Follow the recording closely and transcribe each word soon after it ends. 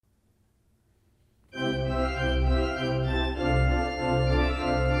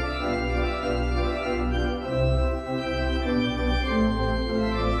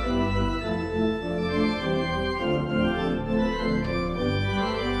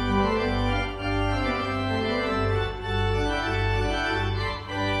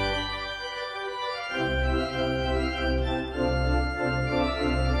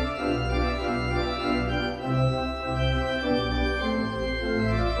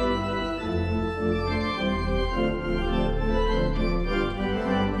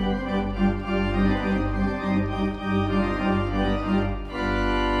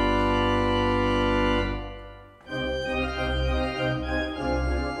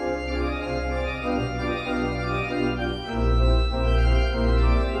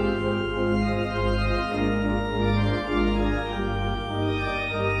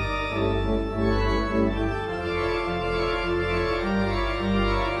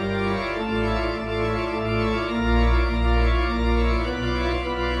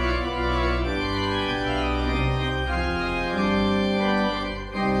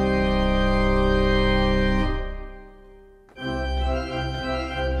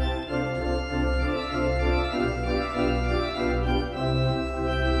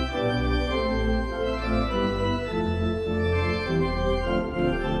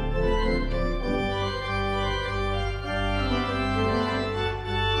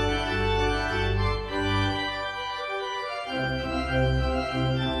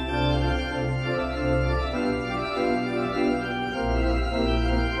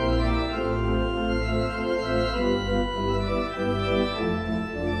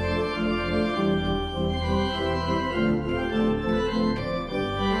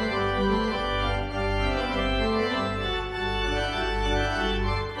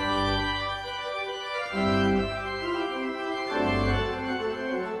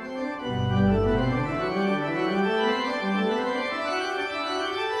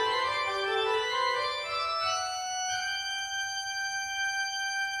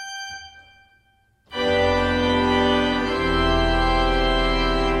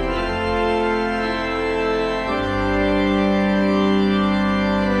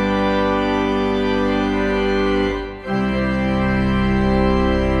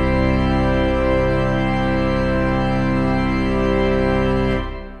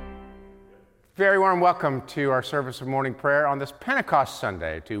Very warm welcome to our service of morning prayer on this Pentecost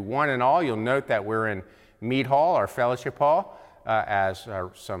Sunday. To one and all, you'll note that we're in Mead Hall, our fellowship hall, as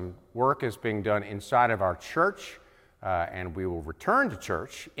some work is being done inside of our church, and we will return to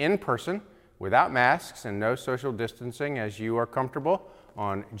church in person without masks and no social distancing as you are comfortable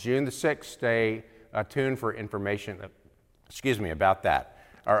on June the 6th. Stay tuned for information about that.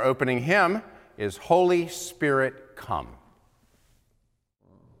 Our opening hymn is Holy Spirit, Come.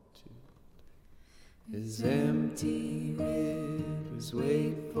 As empty rivers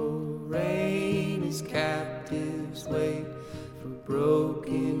wait for rain, as captives wait for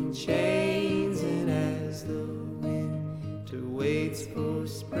broken chains, and as the winter waits for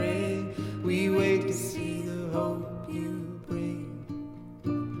spring, we wait to see the hope you bring.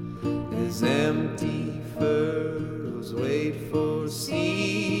 As empty furrows wait for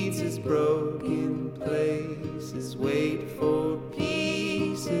seeds, as broken places wait for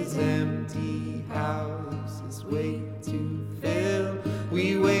peace, as empty houses wait to fill,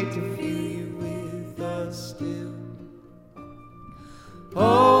 we wait to fill you with us still.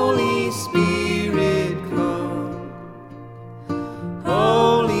 Holy Spirit, come.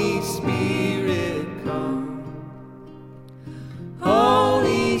 Holy Spirit, come.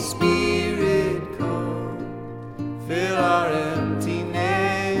 Holy Spirit, come. Fill our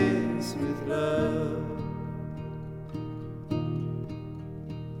emptiness with love.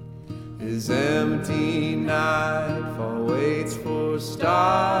 As empty nightfall waits for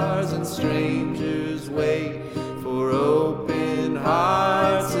stars, and strangers wait for open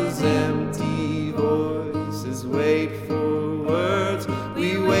hearts, as empty voices wait for words,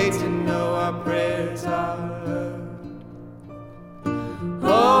 we wait to know our prayers are heard.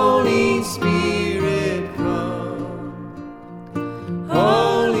 Holy Spirit, come.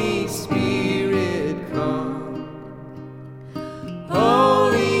 Holy Spirit, come.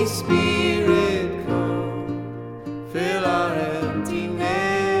 Holy Spirit, come. Fill our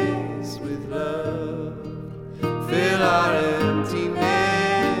emptiness with love. Fill our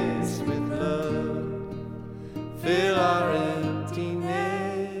emptiness with love. Fill our emptiness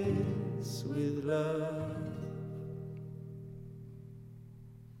with love.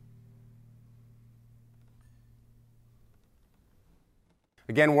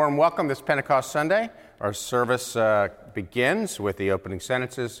 Again, warm welcome this Pentecost Sunday. Our service begins with the opening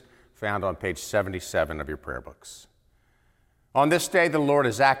sentences found on page 77 of your prayer books. On this day the Lord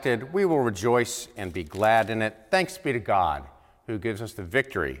has acted, we will rejoice and be glad in it. Thanks be to God, who gives us the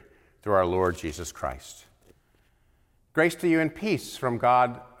victory through our Lord Jesus Christ. Grace to you and peace from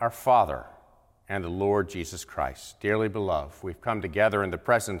God our Father and the Lord Jesus Christ. Dearly beloved, we've come together in the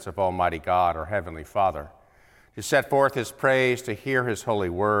presence of Almighty God, our Heavenly Father, to set forth His praise, to hear His holy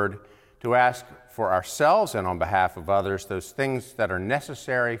word, to ask for ourselves and on behalf of others those things that are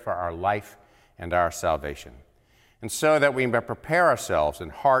necessary for our life and our salvation. And so that we may prepare ourselves in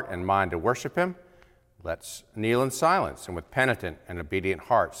heart and mind to worship Him, let's kneel in silence and with penitent and obedient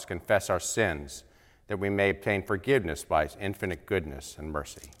hearts confess our sins, that we may obtain forgiveness by His infinite goodness and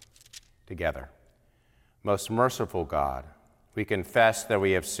mercy. Together. Most merciful God, we confess that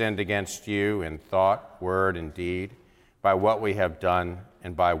we have sinned against you in thought, word, and deed, by what we have done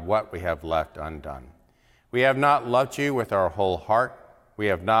and by what we have left undone. We have not loved you with our whole heart. We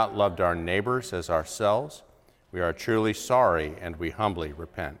have not loved our neighbors as ourselves. We are truly sorry and we humbly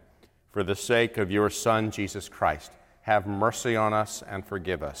repent. For the sake of your Son, Jesus Christ, have mercy on us and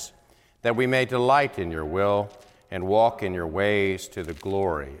forgive us, that we may delight in your will and walk in your ways to the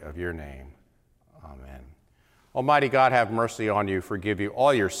glory of your name. Amen. Almighty God, have mercy on you, forgive you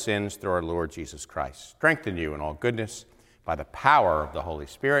all your sins through our Lord Jesus Christ, strengthen you in all goodness, by the power of the Holy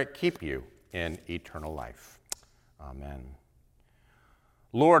Spirit, keep you in eternal life. Amen.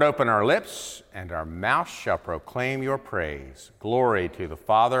 Lord, open our lips, and our mouth shall proclaim your praise. Glory to the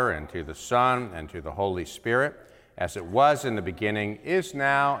Father, and to the Son, and to the Holy Spirit, as it was in the beginning, is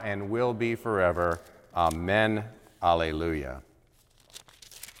now, and will be forever. Amen. Alleluia.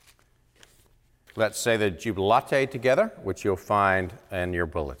 Let's say the Jubilate together, which you'll find in your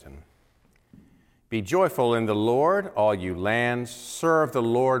bulletin. Be joyful in the Lord, all you lands. Serve the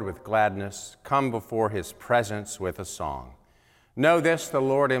Lord with gladness. Come before His presence with a song. Know this, the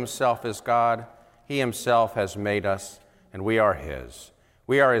Lord Himself is God. He Himself has made us, and we are His.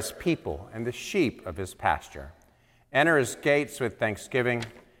 We are His people and the sheep of His pasture. Enter His gates with thanksgiving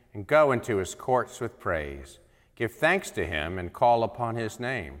and go into His courts with praise. Give thanks to Him and call upon His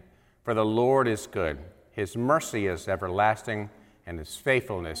name. For the Lord is good. His mercy is everlasting, and His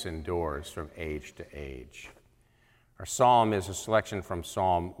faithfulness endures from age to age. Our psalm is a selection from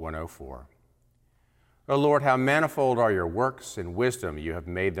Psalm 104. O Lord, how manifold are your works, in wisdom you have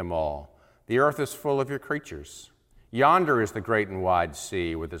made them all. The earth is full of your creatures. Yonder is the great and wide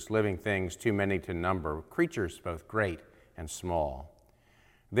sea, with its living things too many to number, creatures both great and small.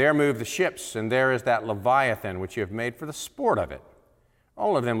 There move the ships, and there is that Leviathan which you have made for the sport of it.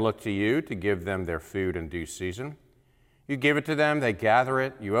 All of them look to you to give them their food in due season. You give it to them, they gather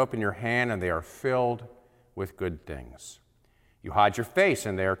it. You open your hand, and they are filled with good things. You hide your face,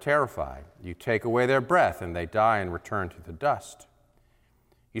 and they are terrified. You take away their breath, and they die and return to the dust.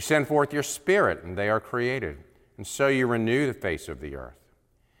 You send forth your Spirit, and they are created, and so you renew the face of the earth.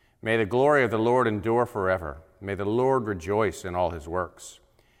 May the glory of the Lord endure forever. May the Lord rejoice in all his works.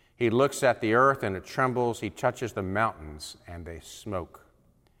 He looks at the earth, and it trembles. He touches the mountains, and they smoke.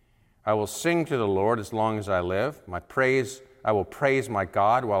 I will sing to the Lord as long as I live. I will praise my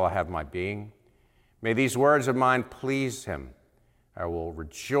God while I have my being. May these words of mine please him. I will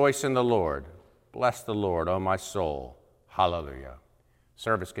rejoice in the Lord. Bless the Lord, O my soul. Hallelujah.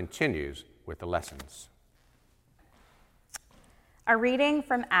 Service continues with the lessons. A reading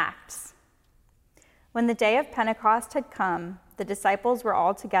from Acts. When the day of Pentecost had come, the disciples were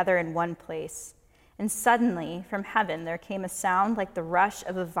all together in one place. And suddenly, from heaven, there came a sound like the rush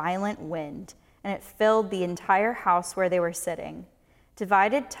of a violent wind, and it filled the entire house where they were sitting.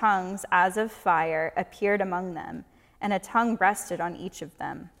 Divided tongues as of fire appeared among them, and a tongue rested on each of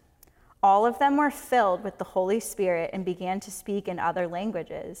them. All of them were filled with the Holy Spirit and began to speak in other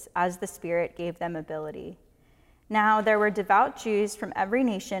languages, as the Spirit gave them ability. Now there were devout Jews from every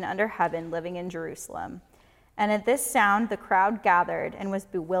nation under heaven living in Jerusalem. And at this sound the crowd gathered and was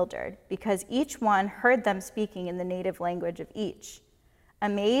bewildered, because each one heard them speaking in the native language of each.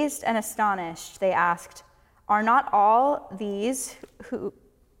 Amazed and astonished, they asked, Are not all these who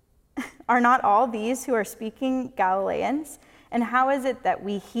are speaking Galileans? And how is it that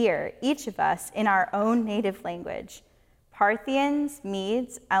we hear, each of us, in our own native language? Parthians,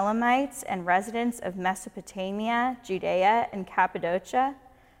 Medes, Elamites, and residents of Mesopotamia, Judea and Cappadocia,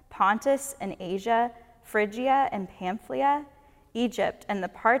 Pontus and Asia, Phrygia and Pamphylia, Egypt and the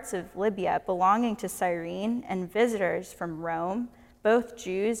parts of Libya belonging to Cyrene, and visitors from Rome, both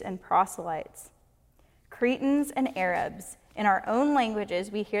Jews and proselytes. Cretans and Arabs, in our own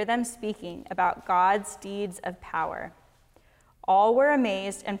languages we hear them speaking about God's deeds of power. All were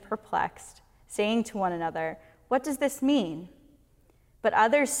amazed and perplexed, saying to one another, What does this mean? But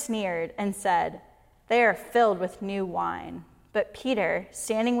others sneered and said, They are filled with new wine. But Peter,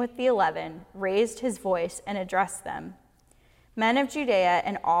 standing with the 11, raised his voice and addressed them. Men of Judea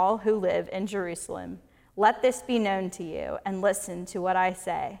and all who live in Jerusalem, let this be known to you, and listen to what I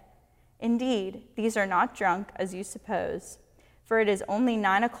say. Indeed, these are not drunk, as you suppose, for it is only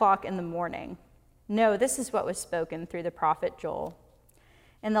 9 o'clock in the morning. No, this is what was spoken through the prophet Joel.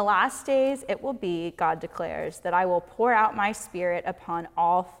 In the last days it will be, God declares, that I will pour out my Spirit upon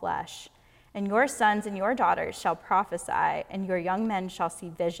all flesh. And your sons and your daughters shall prophesy, and your young men shall see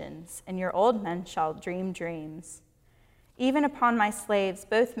visions, and your old men shall dream dreams. Even upon my slaves,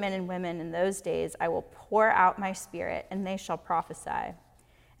 both men and women, in those days I will pour out my Spirit, and they shall prophesy.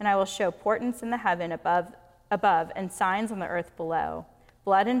 And I will show portents in the heaven above and signs on the earth below,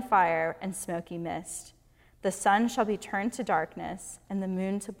 blood and fire and smoky mist. The sun shall be turned to darkness, and the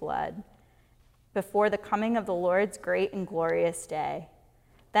moon to blood, before the coming of the Lord's great and glorious day.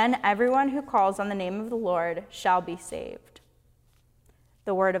 Then everyone who calls on the name of the Lord shall be saved.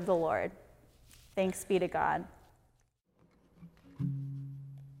 The word of the Lord. Thanks be to God.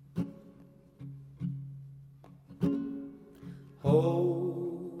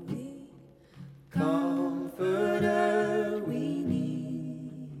 Holy Comforter, we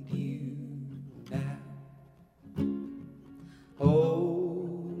need you now.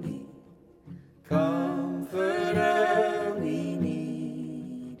 Holy Comforter, we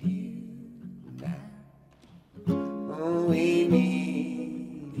need you now. Oh, we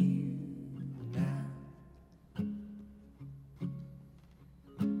need you now.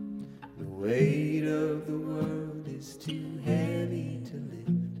 The weight of the world is too heavy to lift,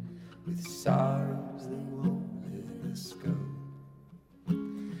 with sorrows that won't let us go.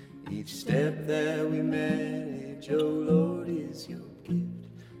 Each step that we manage, oh Lord, is your gift.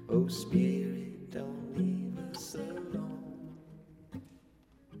 Oh Spirit, don't leave us alone.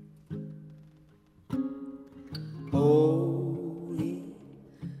 Holy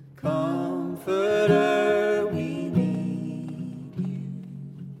Comforter, we need you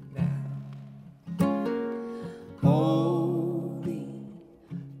now. Holy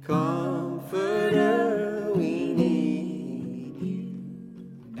Comforter,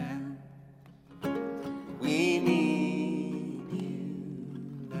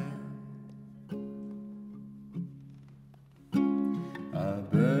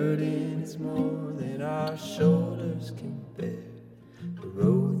 our shoulders can bear. The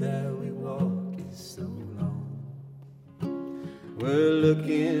road that we walk is so long. We're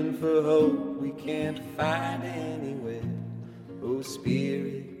looking for hope we can't find anywhere. Oh,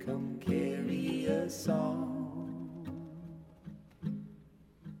 Spirit, come carry a song.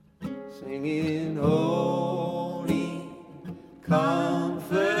 Singing, Holy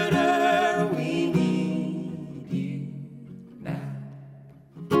Comforter, we need you now.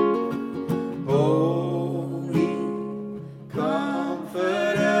 Holy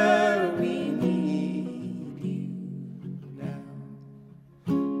Comforter, we need you now.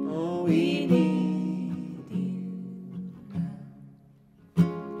 Oh, we need you now.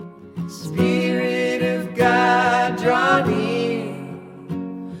 Spirit of God, draw near,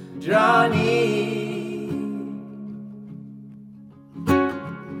 draw near.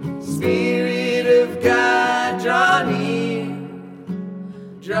 Spirit of God, draw near,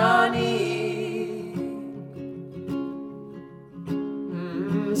 draw near.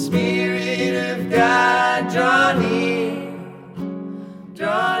 Spirit of God, draw near,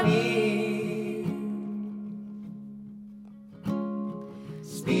 draw near.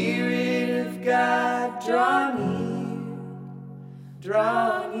 Spirit of God, draw near,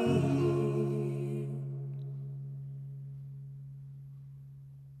 draw near.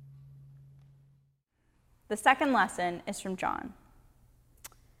 The second lesson is from John.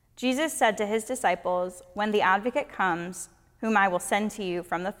 Jesus said to his disciples, "When the advocate comes, whom I will send to you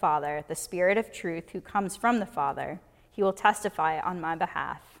from the Father, the Spirit of truth who comes from the Father, he will testify on my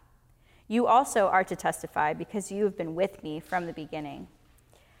behalf. You also are to testify because you have been with me from the beginning.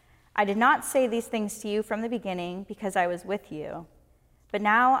 I did not say these things to you from the beginning because I was with you. But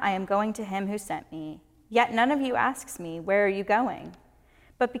now I am going to him who sent me. Yet none of you asks me, 'Where are you going?'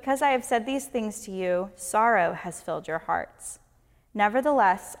 But because I have said these things to you, sorrow has filled your hearts.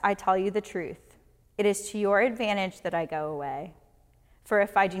 Nevertheless, I tell you the truth. It is to your advantage that I go away. For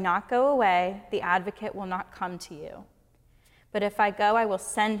if I do not go away, the advocate will not come to you. But if I go, I will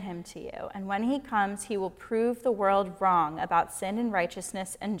send him to you. And when he comes, he will prove the world wrong about sin and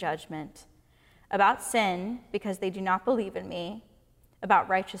righteousness and judgment. About sin, because they do not believe in me. About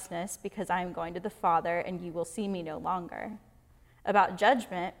righteousness, because I am going to the Father, and you will see me no longer. About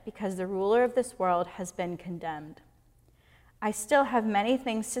judgment, because the ruler of this world has been condemned. I still have many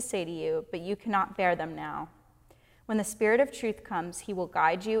things to say to you, but you cannot bear them now. When the Spirit of truth comes, he will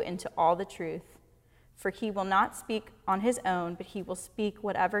guide you into all the truth. For he will not speak on his own, but he will speak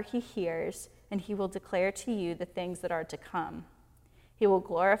whatever he hears, and he will declare to you the things that are to come. He will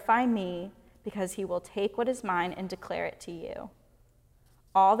glorify me, because he will take what is mine and declare it to you.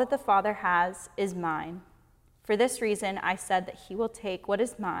 All that the Father has is mine. For this reason, I said that he will take what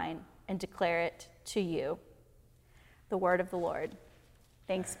is mine and declare it to you." The word of the Lord.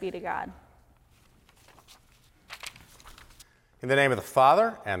 Thanks be to God. In the name of the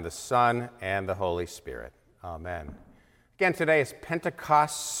Father, and the Son, and the Holy Spirit. Amen. Again, today is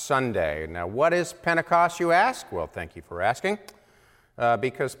Pentecost Sunday. Now, what is Pentecost, you ask? Well, thank you for asking.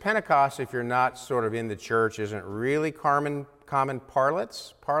 Because Pentecost, if you're not sort of in the church, isn't really common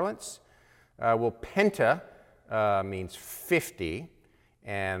parlance. Well, Penta means 50,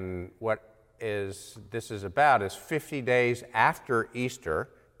 and what this is about is 50 days after Easter,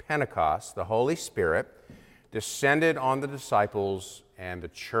 Pentecost, the Holy Spirit descended on the disciples and the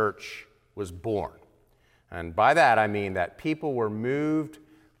church was born. And by that I mean that people were moved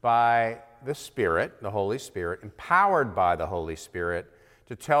by the Spirit, the Holy Spirit, empowered by the Holy Spirit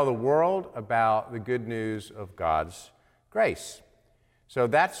to tell the world about the good news of God's grace. So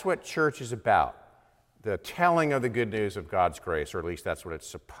that's what church is about. The telling of the good news of God's grace, or at least that's what it's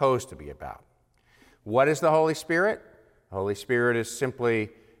supposed to be about. What is the Holy Spirit? The Holy Spirit is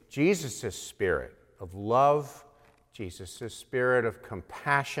simply Jesus' spirit of love, Jesus' spirit of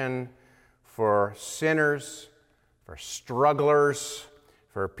compassion for sinners, for strugglers,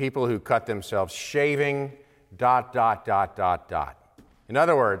 for people who cut themselves shaving, ... In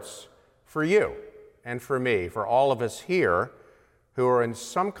other words, for you and for me, for all of us here who are in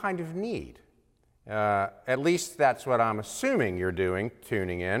some kind of need. At least that's what I'm assuming you're doing,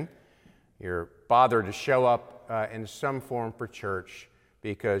 tuning in. You're bothered to show up in some form for church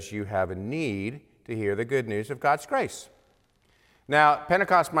because you have a need to hear the good news of God's grace. Now,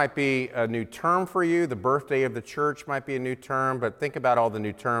 Pentecost might be a new term for you. The birthday of the church might be a new term, but think about all the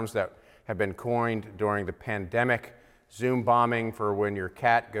new terms that have been coined during the pandemic. Zoom bombing for when your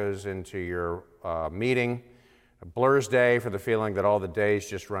cat goes into your meeting. Blur's Day for the feeling that all the days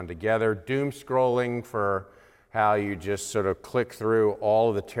just run together. Doom scrolling for how you just sort of click through all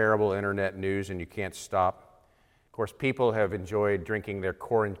of the terrible internet news and you can't stop. Of course, people have enjoyed drinking their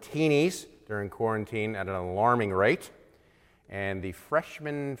quarantinis during quarantine at an alarming rate. And the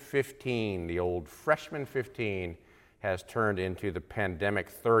freshman 15, the old freshman 15, has turned into the pandemic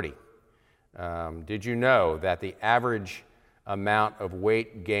 30. Did you know that the average amount of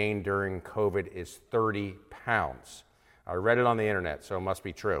weight gained during COVID is 30 pounds? I read it on the internet, so it must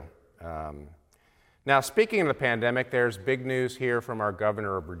be true. Now, speaking of the pandemic, there's big news here from our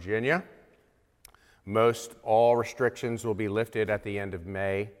governor of Virginia. Most all restrictions will be lifted at the end of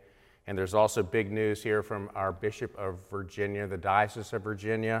May. And there's also big news here from our Bishop of Virginia, the Diocese of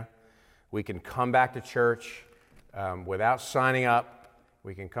Virginia. We can come back to church without signing up.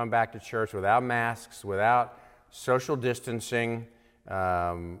 We can come back to church without masks, without social distancing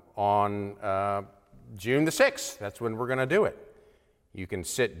on June the 6th. That's when we're going to do it. You can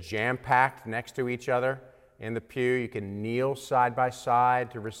sit jam-packed next to each other in the pew. You can kneel side by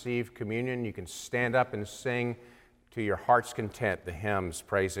side to receive communion. You can stand up and sing to your heart's content the hymns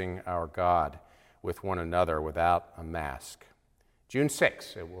praising our God with one another without a mask. June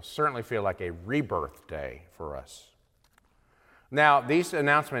 6th, it will certainly feel like a rebirth day for us. Now, these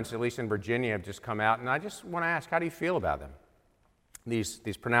announcements, at least in Virginia, have just come out, and I just want to ask, how do you feel about them?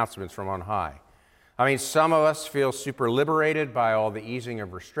 These pronouncements from on high. I mean, some of us feel super liberated by all the easing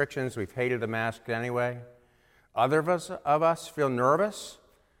of restrictions. We've hated the mask anyway. Other of us feel nervous.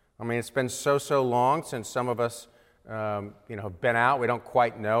 I mean, it's been so long since some of us have been out. We don't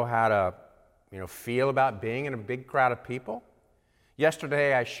quite know how to, feel about being in a big crowd of people.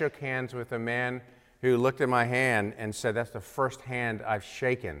 Yesterday, I shook hands with a man who looked at my hand and said, "That's the first hand I've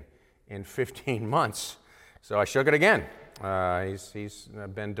shaken in 15 months." So I shook it again. He's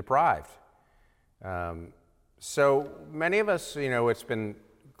been deprived. So many of us, it's been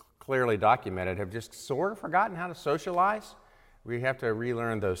clearly documented, have just sort of forgotten how to socialize. We have to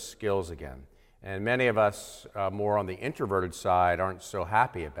relearn those skills again. And many of us, more on the introverted side, aren't so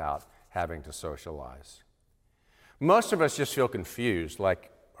happy about having to socialize. Most of us just feel confused, like,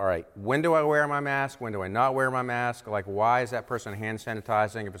 all right, when do I wear my mask? When do I not wear my mask? Like, why is that person hand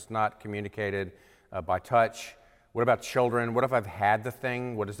sanitizing if it's not communicated by touch? What about children? What if I've had the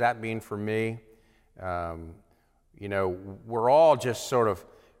thing? What does that mean for me? We're all just sort of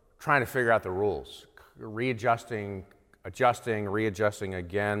trying to figure out the rules, readjusting, readjusting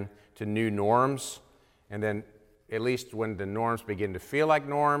again to new norms, and then at least when the norms begin to feel like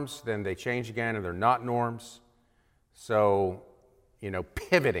norms, then they change again and they're not norms. So,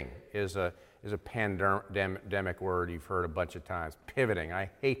 pivoting is a pandemic word you've heard a bunch of times. Pivoting. I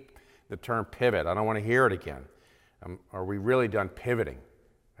hate the term pivot. I don't want to hear it again. Are we really done pivoting?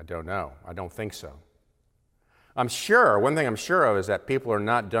 I don't know. I don't think so. One thing I'm sure of is that people are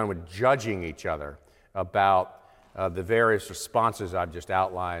not done with judging each other about the various responses I've just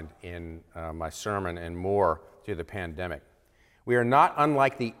outlined in my sermon and more to the pandemic. We are not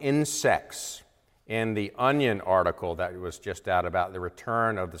unlike the insects in the Onion article that was just out about the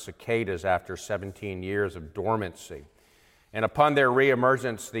return of the cicadas after 17 years of dormancy. And upon their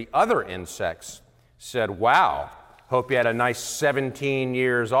reemergence, the other insects said, "Wow, hope you had a nice 17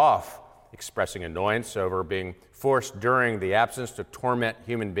 years off," expressing annoyance over being forced during the absence to torment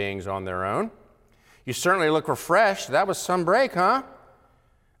human beings on their own. "You certainly look refreshed. That was some break, huh?"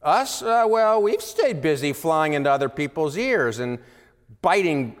 Us? We've stayed busy flying into other people's ears and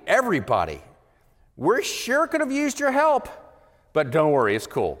biting everybody. We sure could have used your help. But don't worry, it's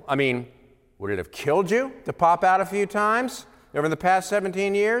cool. I mean, would it have killed you to pop out a few times over the past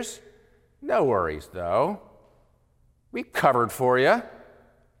 17 years? No worries, though. We covered for you.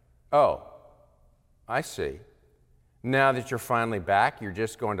 Oh, I see. Now that you're finally back, you're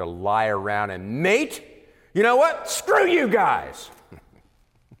just going to lie around and mate? You know what? Screw you guys!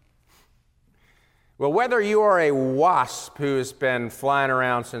 Well, whether you are a wasp who has been flying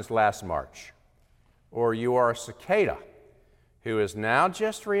around since last March, or you are a cicada who is now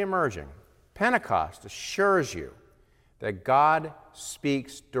just reemerging, Pentecost assures you that God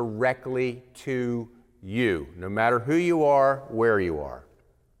speaks directly to you, no matter who you are, where you are.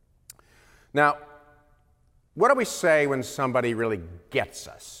 Now, what do we say when somebody really gets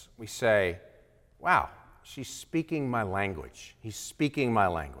us? We say, "Wow, she's speaking my language. He's speaking my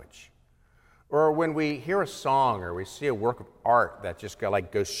language." Or when we hear a song or we see a work of art that just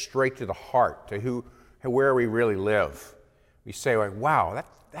goes straight to the heart, to where we really live, we say, "Wow,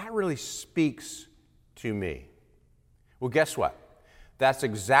 that really speaks to me." Well, guess what? That's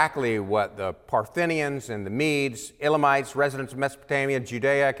exactly what the Parthians and the Medes, Elamites, residents of Mesopotamia,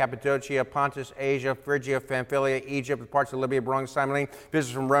 Judea, Cappadocia, Pontus, Asia, Phrygia, Pamphylia, Egypt, parts of Libya, Bronx, Cyrene,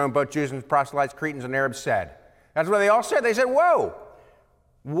 visitors from Rome, both Jews and proselytes, Cretans and Arabs said. That's what they all said. They said, "Whoa,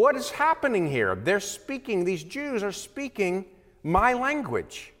 What is happening here? These Jews are speaking my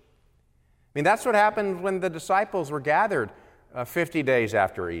language. I mean, that's what happened when the disciples were gathered 50 days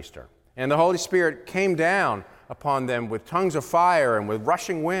after Easter. And the Holy Spirit came down upon them with tongues of fire and with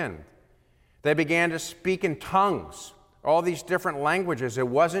rushing wind. They began to speak in tongues, all these different languages. It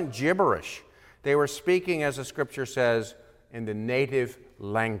wasn't gibberish. They were speaking, as the Scripture says, in the native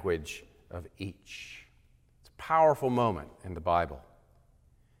language of each. It's a powerful moment in the Bible,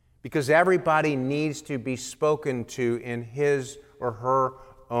 because everybody needs to be spoken to in his or her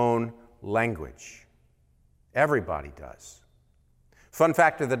own language. Everybody does. Fun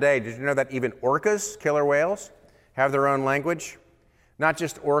fact of the day, did you know that even orcas, killer whales, have their own language? Not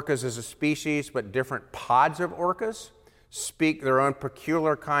just orcas as a species, but different pods of orcas speak their own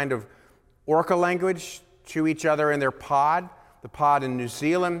peculiar kind of orca language to each other in their pod. The pod in New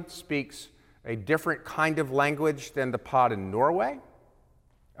Zealand speaks a different kind of language than the pod in Norway.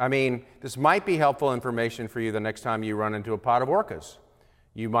 I mean, this might be helpful information for you the next time you run into a pod of orcas.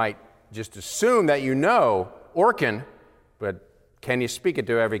 You might just assume that you know Orcan, but can you speak it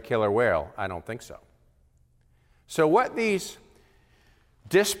to every killer whale? I don't think so. So what these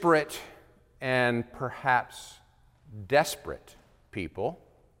disparate and perhaps desperate people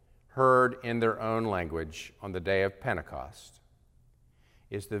heard in their own language on the day of Pentecost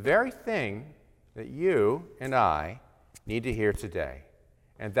is the very thing that you and I need to hear today.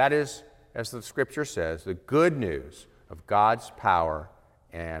 And that is, as the Scripture says, the good news of God's power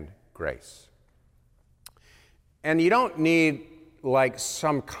and grace. And you don't need like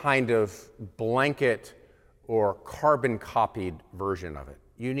some kind of blanket or carbon-copied version of it.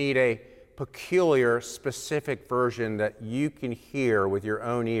 You need a peculiar, specific version that you can hear with your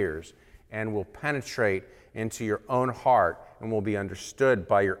own ears and will penetrate into your own heart and will be understood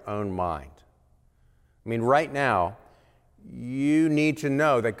by your own mind. I mean, right now, you need to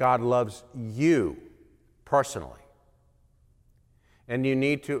know that God loves you personally. And you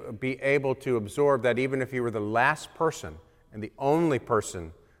need to be able to absorb that even if you were the last person and the only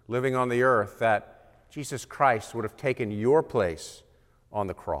person living on the earth, that Jesus Christ would have taken your place on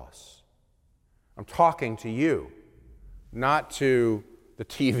the cross. I'm talking to you, not to the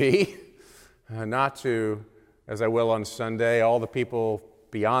TV, not to, as I will on Sunday, all the people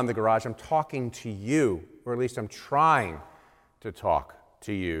beyond the garage. I'm talking to you, or at least I'm trying to talk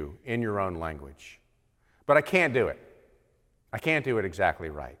to you in your own language. But I can't do it. I can't do it exactly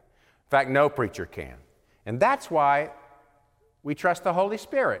right. In fact, no preacher can. And that's why we trust the Holy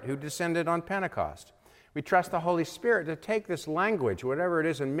Spirit who descended on Pentecost. We trust the Holy Spirit to take this language, whatever it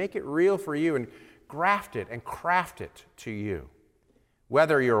is, and make it real for you and graft it and craft it to you.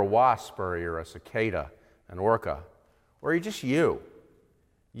 Whether you're a wasp or you're a cicada, an orca, or you're just you,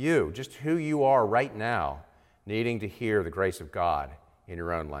 just who you are right now, needing to hear the grace of God in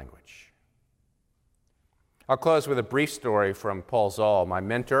your own language. I'll close with a brief story from Paul Zoll, my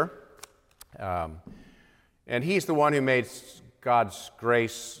mentor. And he's the one who made God's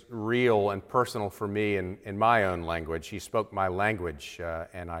grace real and personal for me in my own language. He spoke my language,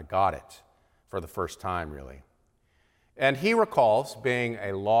 and I got it for the first time, really. And he recalls being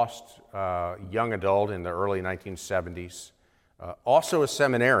a lost young adult in the early 1970s, also a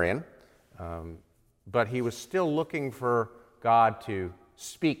seminarian, but he was still looking for God to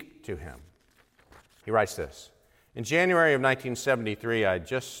speak to him. He writes this: in January of 1973, I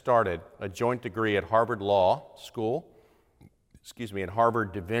just started a joint degree at Harvard at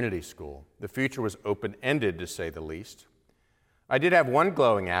Harvard Divinity School. The future was open-ended, to say the least. I did have one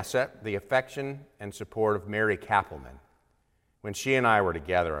glowing asset, the affection and support of Mary Kappelman. When she and I were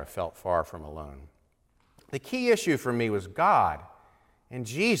together, I felt far from alone. The key issue for me was God and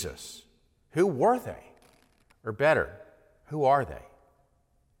Jesus. Who were they? Or better, who are they?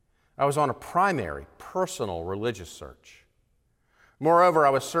 I was on a primary, personal religious search. Moreover,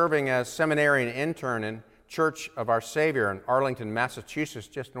 I was serving as seminarian intern in Church of Our Savior in Arlington, Massachusetts,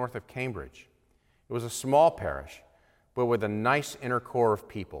 just north of Cambridge. It was a small parish, but with a nice inner core of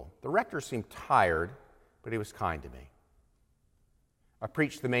people. The rector seemed tired, but he was kind to me. I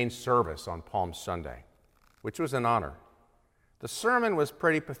preached the main service on Palm Sunday, which was an honor. The sermon was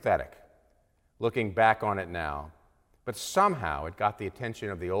pretty pathetic, looking back on it now, but somehow it got the attention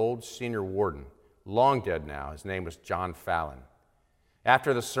of the old senior warden, long dead now. His name was John Fallon.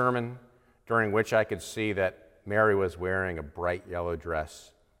 After the sermon, during which I could see that Mary was wearing a bright yellow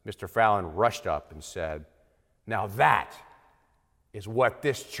dress, Mr. Fallon rushed up and said, "Now that is what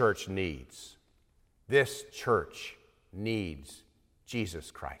this church needs. This church needs Jesus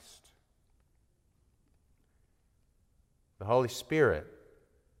Christ." The Holy Spirit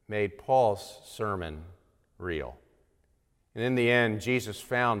made Paul's sermon real. And in the end, Jesus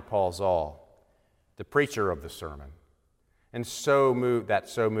found Paul Zoll, the preacher of the sermon, and so moved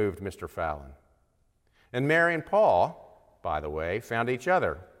Mr. Fallon. And Mary and Paul, by the way, found each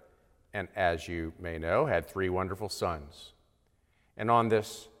other, and as you may know, had 3 wonderful sons. And on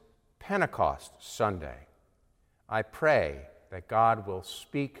this Pentecost Sunday, I pray that God will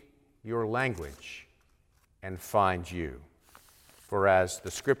speak your language and find you. For as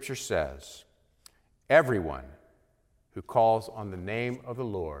the Scripture says, everyone who calls on the name of the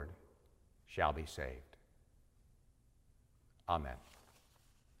Lord shall be saved. Amen.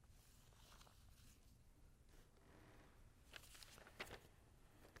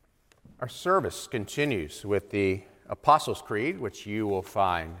 Our service continues with the Apostles' Creed, which you will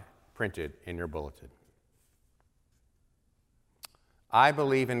find printed in your bulletin. I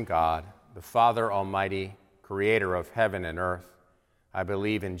believe in God, the Father Almighty, creator of heaven and earth. I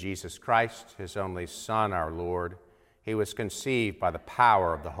believe in Jesus Christ, his only Son, our Lord. He was conceived by the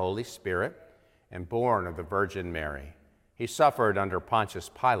power of the Holy Spirit and born of the Virgin Mary. He suffered under Pontius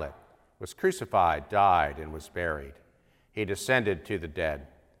Pilate, was crucified, died, and was buried. He descended to the dead.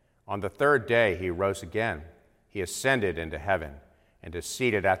 On the 3rd day he rose again. He ascended into heaven and is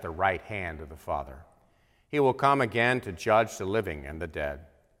seated at the right hand of the Father. He will come again to judge the living and the dead.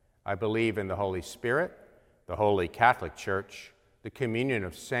 I believe in the Holy Spirit, the Holy Catholic Church, the communion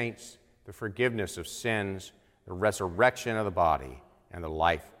of saints, the forgiveness of sins, the resurrection of the body, and the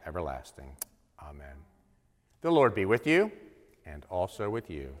life everlasting. Amen. The Lord be with you, and also with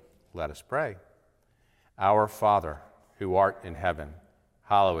you. Let us pray. Our Father, who art in heaven,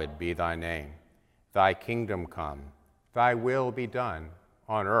 hallowed be thy name. Thy kingdom come, thy will be done,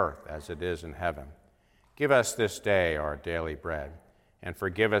 on earth as it is in heaven. Give us this day our daily bread, and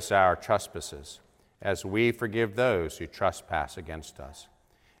forgive us our trespasses, as we forgive those who trespass against us.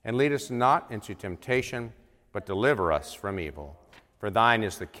 And lead us not into temptation, but deliver us from evil. For thine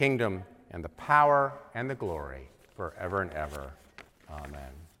is the kingdom, and the power, and the glory, forever and ever.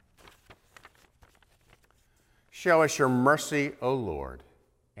 Amen. Show us your mercy, O Lord,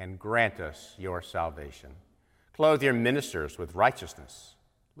 and grant us your salvation. Clothe your ministers with righteousness.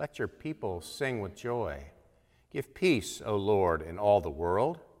 Let your people sing with joy. Give peace, O Lord, in all the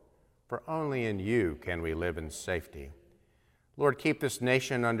world, for only in you can we live in safety. Lord, keep this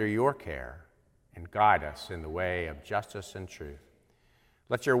nation under your care and guide us in the way of justice and truth.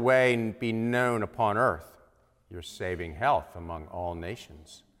 Let your way be known upon earth, your saving health among all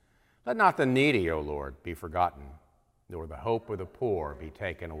nations. Let not the needy, O Lord, be forgotten, nor the hope of the poor be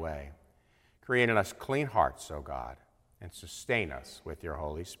taken away. Create in us clean hearts, O God, and sustain us with your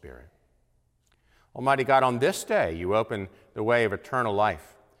Holy Spirit. Almighty God, on this day you open the way of eternal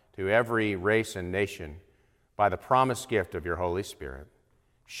life to every race and nation by the promised gift of your Holy Spirit.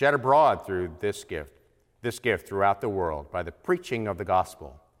 Shed abroad through this gift throughout the world by the preaching of the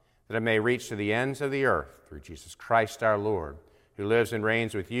gospel, that it may reach to the ends of the earth through Jesus Christ our Lord, who lives and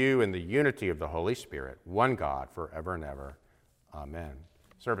reigns with you in the unity of the Holy Spirit, one God, forever and ever. Amen.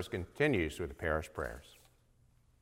 Service continues with the parish prayers.